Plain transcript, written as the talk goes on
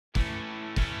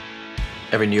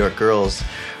every New York girl's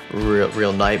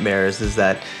real nightmares is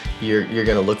that you're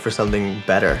going to look for something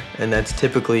better, and that's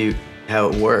typically how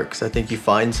it works. I think you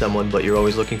find someone, but you're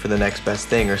always looking for the next best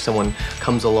thing, or someone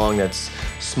comes along that's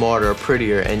smarter or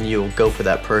prettier, and you'll go for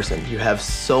that person. You have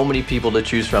so many people to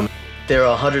choose from. There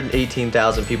are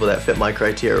 118,000 people that fit my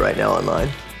criteria right now online.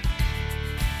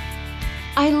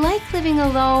 I like living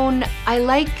alone. I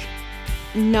like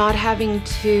not having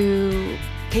to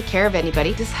take care of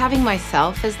anybody. Just having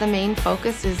myself as the main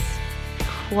focus is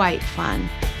quite fun.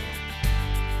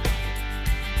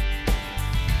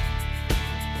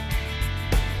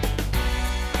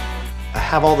 I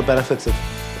have all the benefits of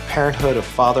parenthood, of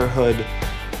fatherhood,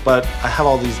 but I have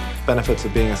all these benefits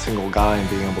of being a single guy and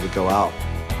being able to go out.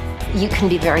 You can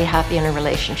be very happy in a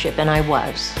relationship, and I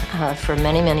was for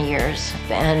many, many years.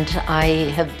 And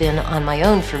I have been on my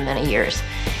own for many years.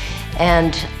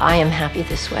 And I am happy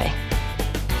this way.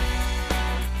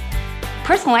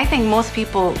 Personally, I think most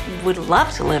people would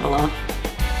love to live alone.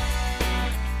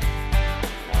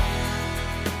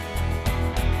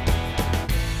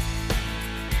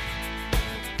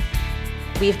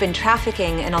 We've been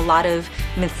trafficking in a lot of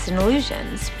myths and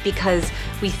illusions because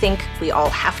we think we all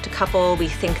have to couple. We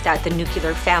think that the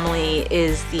nuclear family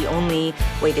is the only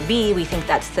way to be. We think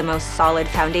that's the most solid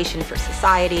foundation for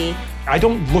society. I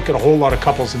don't look at a whole lot of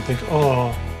couples and think,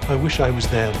 oh, I wish I was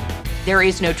them. There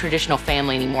is no traditional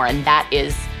family anymore, and that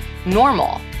is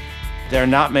normal. There are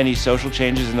not many social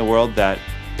changes in the world that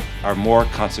are more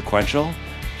consequential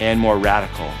and more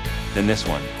radical than this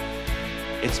one.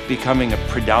 It's becoming a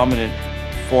predominant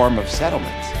form of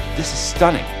settlement. This is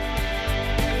stunning.